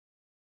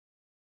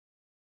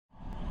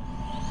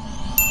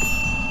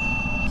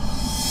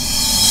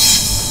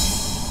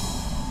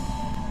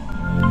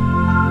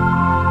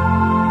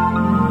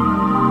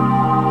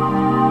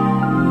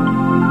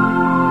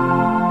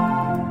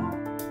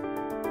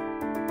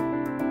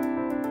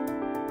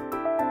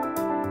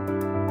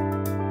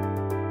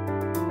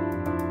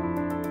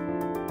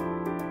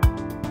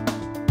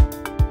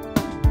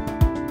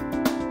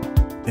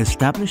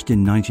Established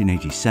in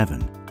 1987,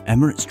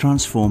 Emirates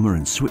Transformer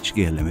and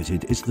Switchgear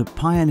Limited is the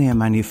pioneer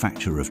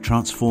manufacturer of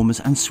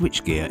transformers and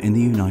switchgear in the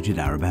United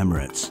Arab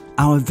Emirates.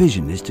 Our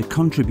vision is to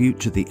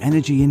contribute to the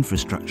energy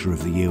infrastructure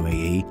of the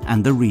UAE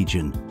and the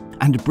region,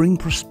 and bring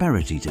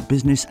prosperity to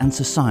business and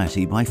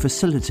society by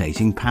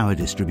facilitating power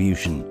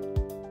distribution.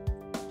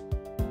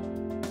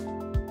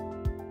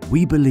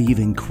 We believe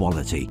in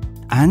quality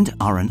and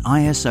are an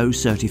ISO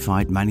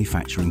certified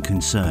manufacturing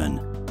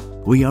concern.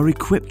 We are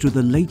equipped with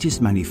the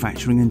latest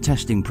manufacturing and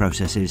testing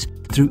processes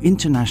through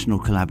international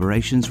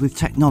collaborations with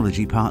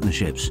technology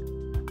partnerships.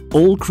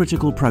 All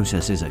critical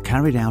processes are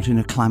carried out in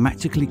a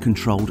climatically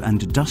controlled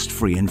and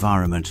dust-free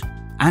environment,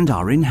 and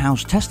our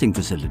in-house testing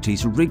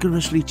facilities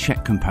rigorously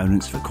check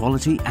components for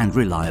quality and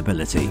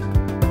reliability.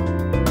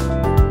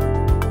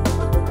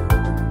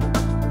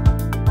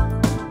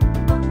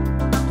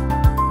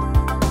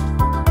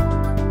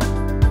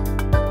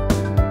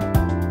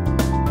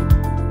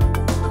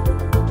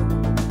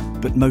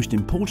 But most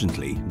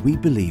importantly, we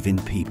believe in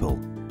people.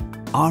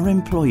 Our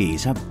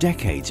employees have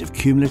decades of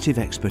cumulative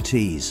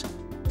expertise.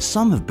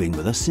 Some have been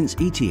with us since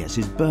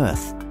ETS's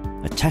birth,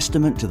 a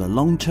testament to the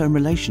long-term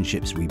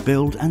relationships we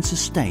build and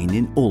sustain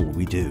in all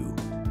we do.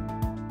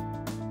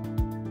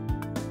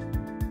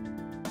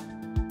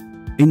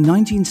 In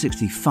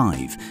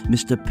 1965,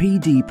 Mr.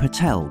 P.D.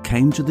 Patel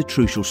came to the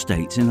Trucial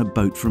States in a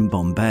boat from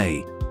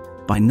Bombay.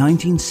 By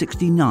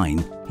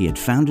 1969, he had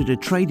founded a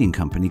trading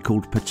company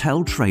called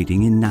Patel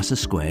Trading in Nasser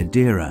Square,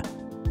 Dera,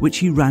 which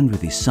he ran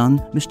with his son,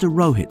 Mr.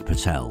 Rohit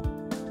Patel.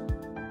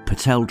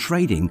 Patel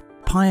Trading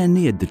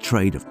pioneered the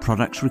trade of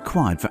products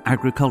required for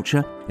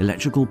agriculture,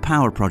 electrical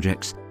power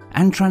projects,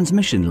 and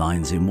transmission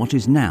lines in what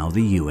is now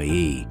the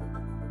UAE.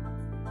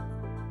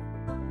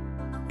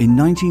 In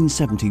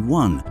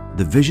 1971,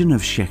 the vision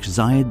of Sheikh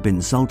Zayed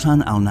bin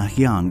Sultan Al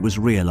Nahyan was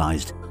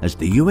realized as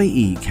the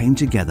UAE came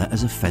together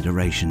as a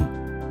federation.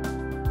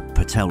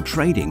 Patel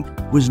Trading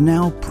was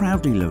now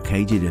proudly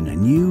located in a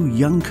new,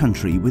 young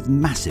country with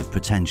massive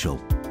potential.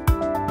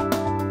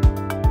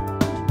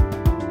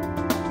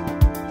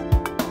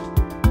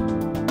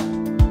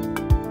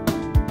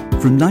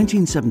 From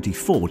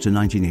 1974 to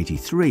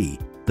 1983,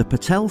 the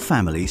Patel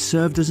family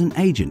served as an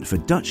agent for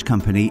Dutch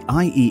company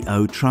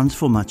IEO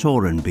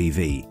Transformatoren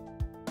BV.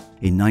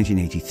 In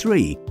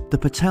 1983, the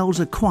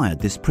Patels acquired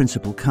this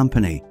principal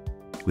company.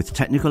 With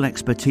technical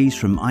expertise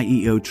from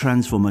IEO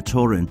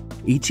Transformatoren,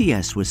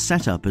 ETS was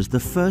set up as the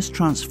first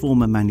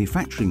transformer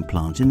manufacturing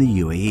plant in the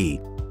UAE,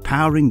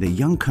 powering the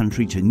young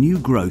country to new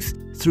growth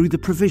through the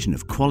provision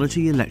of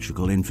quality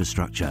electrical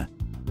infrastructure.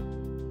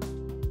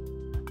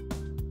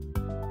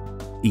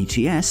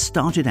 ETS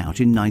started out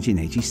in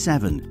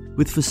 1987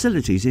 with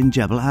facilities in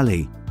Jebel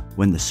Ali,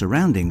 when the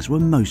surroundings were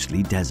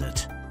mostly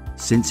desert.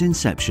 Since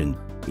inception,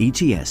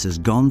 ETS has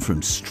gone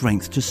from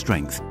strength to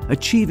strength,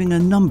 achieving a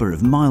number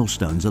of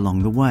milestones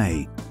along the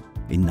way.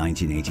 In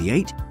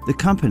 1988, the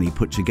company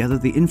put together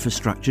the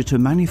infrastructure to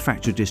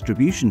manufacture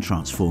distribution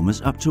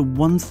transformers up to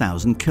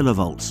 1,000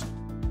 kilovolts,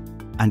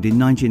 and in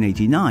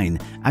 1989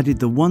 added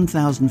the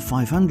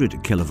 1,500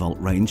 kilovolt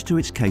range to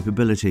its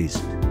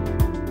capabilities.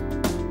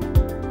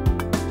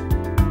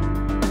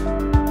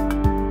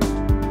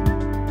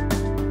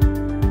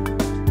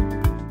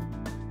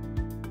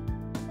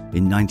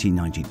 In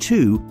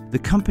 1992, the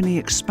company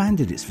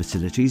expanded its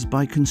facilities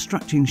by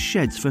constructing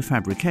sheds for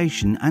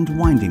fabrication and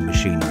winding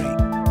machinery.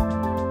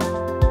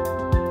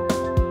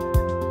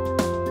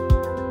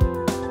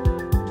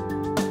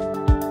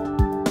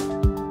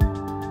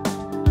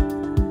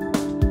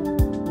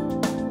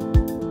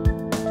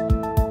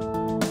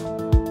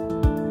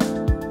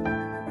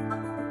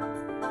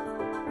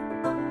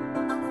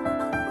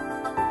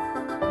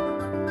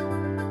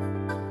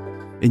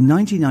 In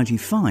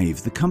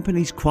 1995, the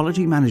company's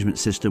quality management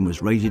system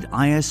was rated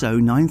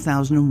ISO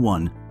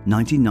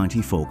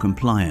 9001-1994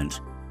 compliant.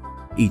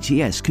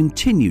 ETS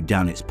continued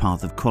down its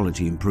path of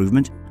quality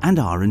improvement and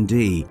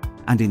R&D,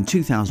 and in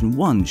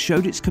 2001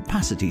 showed its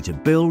capacity to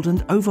build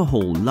and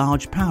overhaul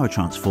large power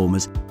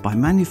transformers by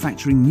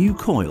manufacturing new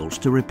coils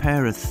to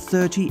repair a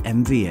 30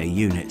 MVA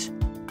unit.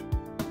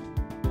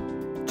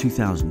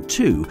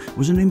 2002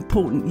 was an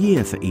important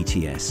year for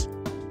ETS.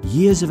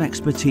 Years of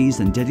expertise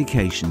and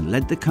dedication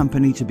led the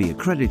company to be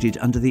accredited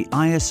under the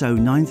ISO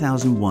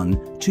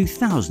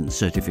 9001-2000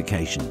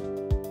 certification.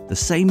 The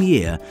same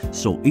year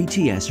saw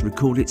ETS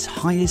record its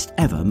highest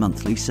ever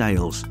monthly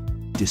sales.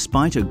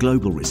 Despite a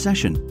global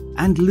recession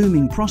and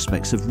looming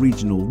prospects of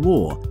regional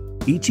war,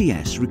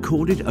 ETS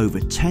recorded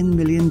over 10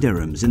 million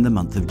dirhams in the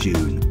month of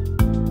June.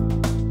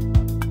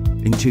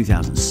 In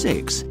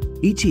 2006,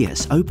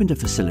 ETS opened a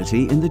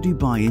facility in the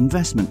Dubai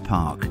Investment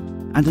Park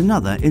and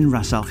another in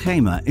Ras Al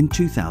Khaimah in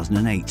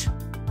 2008.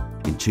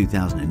 In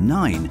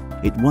 2009,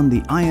 it won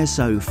the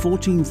ISO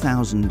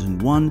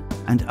 14001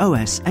 and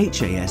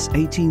OS/HAS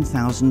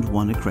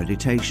 18001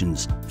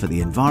 accreditations for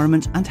the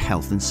environment and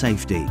health and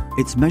safety.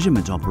 Its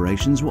measurement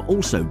operations were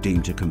also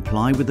deemed to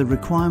comply with the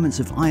requirements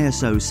of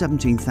ISO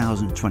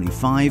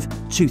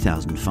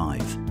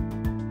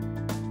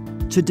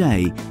 17025-2005.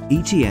 Today,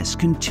 ETS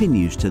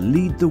continues to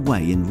lead the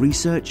way in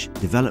research,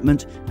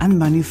 development and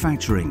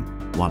manufacturing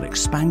while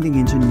expanding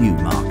into new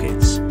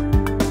markets.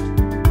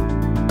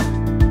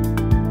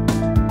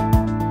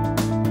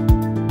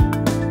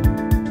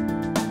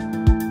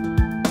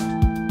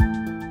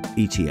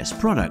 ETS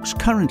products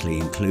currently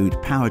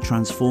include power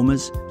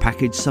transformers,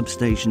 package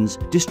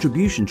substations,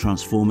 distribution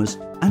transformers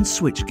and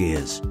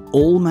switchgears,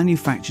 all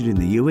manufactured in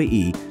the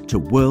UAE to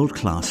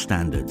world-class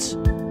standards.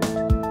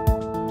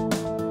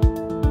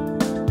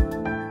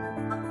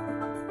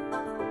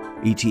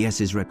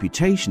 ETS's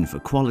reputation for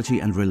quality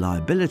and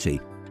reliability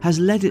has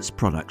led its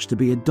products to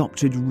be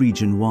adopted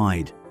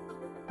region-wide.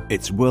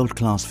 Its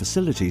world-class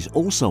facilities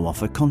also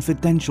offer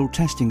confidential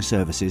testing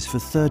services for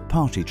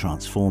third-party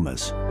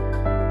transformers.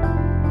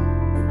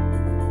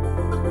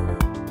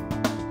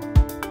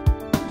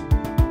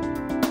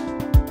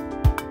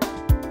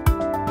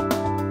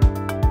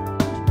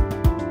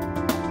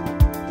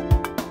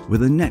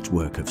 With a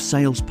network of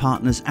sales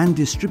partners and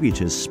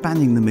distributors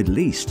spanning the Middle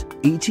East,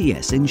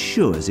 ETS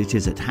ensures it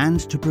is at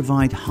hand to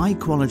provide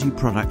high-quality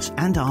products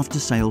and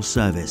after-sales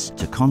service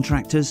to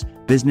contractors,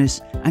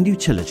 business and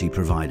utility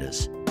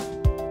providers.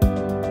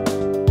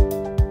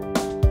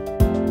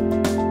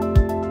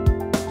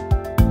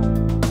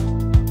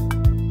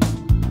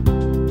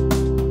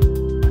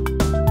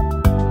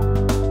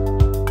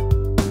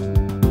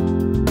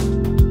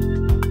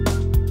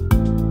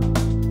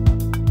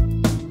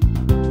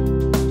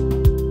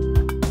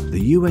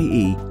 The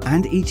UAE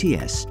and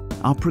ETS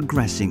are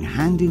progressing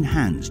hand in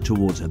hand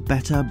towards a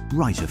better,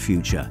 brighter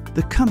future.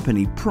 The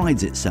company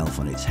prides itself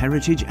on its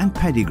heritage and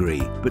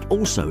pedigree, but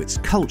also its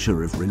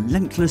culture of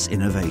relentless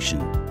innovation.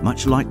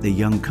 Much like the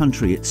young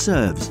country it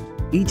serves,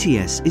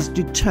 ETS is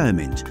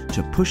determined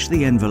to push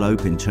the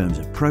envelope in terms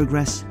of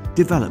progress,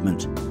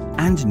 development,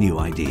 and new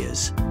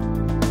ideas.